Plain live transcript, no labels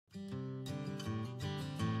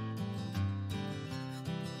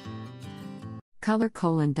Color: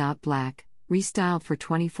 restyled for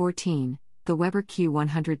 2014, the Weber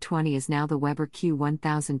Q120 is now the Weber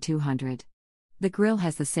Q1200. The grill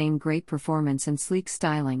has the same great performance and sleek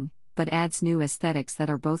styling, but adds new aesthetics that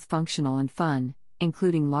are both functional and fun,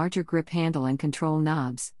 including larger grip handle and control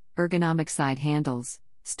knobs, ergonomic side handles,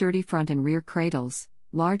 sturdy front and rear cradles,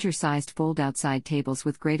 larger sized fold-out side tables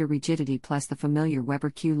with greater rigidity, plus the familiar Weber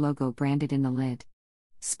Q logo branded in the lid.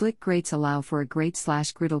 Split grates allow for a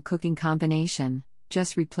grate/griddle cooking combination.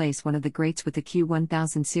 Just replace one of the grates with the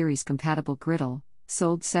Q1000 series compatible griddle,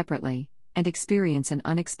 sold separately, and experience an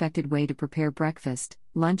unexpected way to prepare breakfast,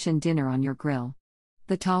 lunch and dinner on your grill.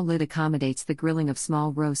 The tall lid accommodates the grilling of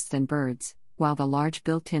small roasts and birds, while the large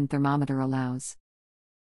built-in thermometer allows.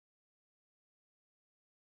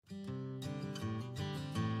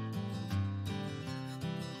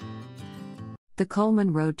 The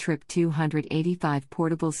Coleman RoadTrip 285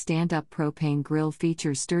 portable stand-up propane grill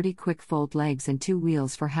features sturdy quick-fold legs and 2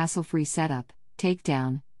 wheels for hassle-free setup,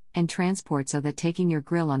 takedown, and transport, so that taking your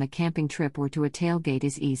grill on a camping trip or to a tailgate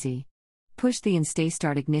is easy. Push the and stay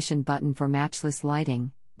start ignition button for matchless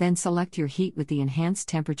lighting, then select your heat with the enhanced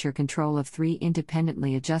temperature control of 3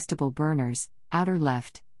 independently adjustable burners, outer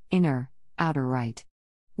left, inner, outer right.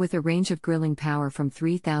 With a range of grilling power from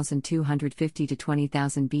 3,250 to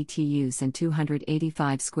 20,000 BTUs and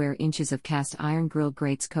 285 square inches of cast iron grill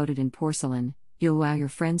grates coated in porcelain, you'll wow your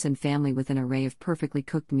friends and family with an array of perfectly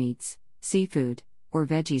cooked meats, seafood, or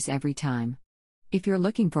veggies every time. If you're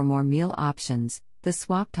looking for more meal options, the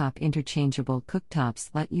swap-top interchangeable cooktops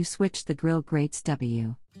let you switch the grill grates.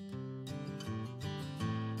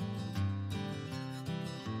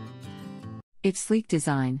 If sleek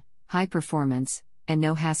design, high performance, and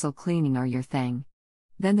no hassle cleaning are your thing,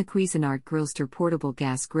 then the Cuisinart Grillster portable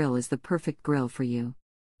gas grill is the perfect grill for you.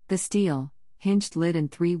 The steel, hinged lid and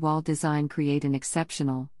 3-wall design create an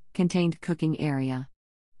exceptional, contained cooking area.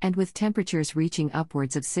 And with temperatures reaching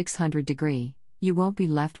upwards of 600 degrees, you won't be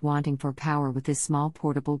left wanting for power with this small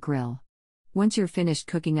portable grill. Once you're finished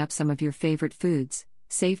cooking up some of your favorite foods,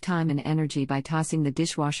 save time and energy by tossing the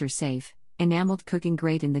dishwasher safe, enameled cooking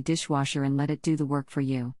grate in the dishwasher and let it do the work for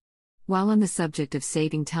you. While on the subject of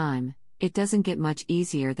saving time, it doesn't get much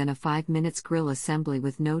easier than a 5 minutes grill assembly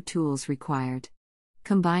with no tools required.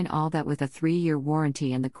 Combine all that with a 3-year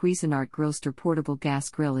warranty and the Cuisinart Grillster portable gas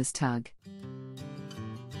grill is tug.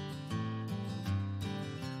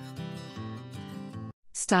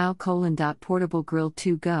 Style: Portable grill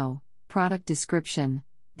to go. Product description: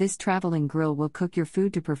 this traveling grill will cook your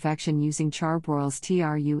food to perfection using Char-Broil's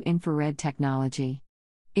TRU-Infrared technology.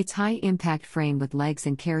 Its high-impact frame with legs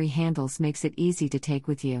and carry handles makes it easy to take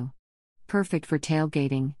with you. Perfect for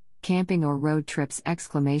tailgating, camping or road trips!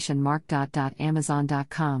 Amazon.com.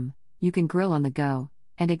 You can grill on the go,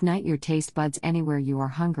 and ignite your taste buds anywhere you are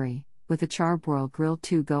hungry, with a Char-Broil Grill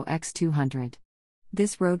to Go X200.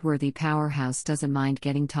 This roadworthy powerhouse doesn't mind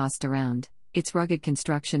getting tossed around. Its rugged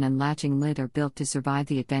construction and latching lid are built to survive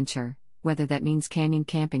the adventure, whether that means canyon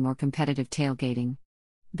camping or competitive tailgating.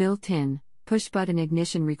 Built-in, push-button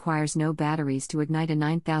ignition requires no batteries to ignite a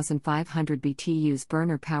 9,500 BTUs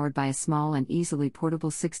burner powered by a small and easily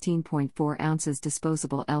portable 16.4 ounces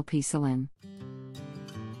disposable LP cylinder.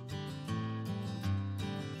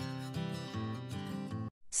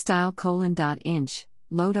 Style: Inch.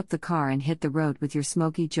 Load up the car and hit the road with your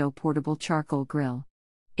Smokey Joe portable charcoal grill.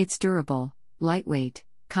 Its durable, lightweight,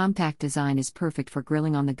 compact design is perfect for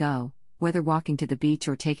grilling on the go, whether walking to the beach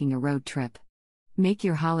or taking a road trip. Make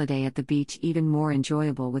your holiday at the beach even more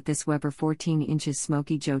enjoyable with this Weber 14 inches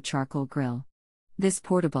Smokey Joe charcoal grill. This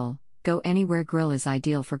portable, go-anywhere grill is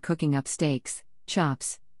ideal for cooking up steaks,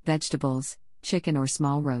 chops, vegetables, chicken or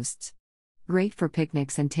small roasts. Great for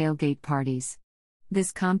picnics and tailgate parties.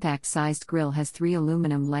 This compact-sized grill has 3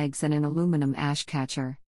 aluminum legs and an aluminum ash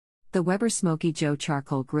catcher. The Weber Smokey Joe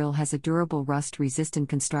charcoal grill has a durable rust-resistant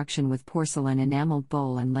construction with porcelain enameled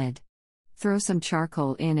bowl and lid. Throw some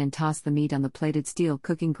charcoal in and toss the meat on the plated steel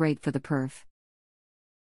cooking grate for the perf.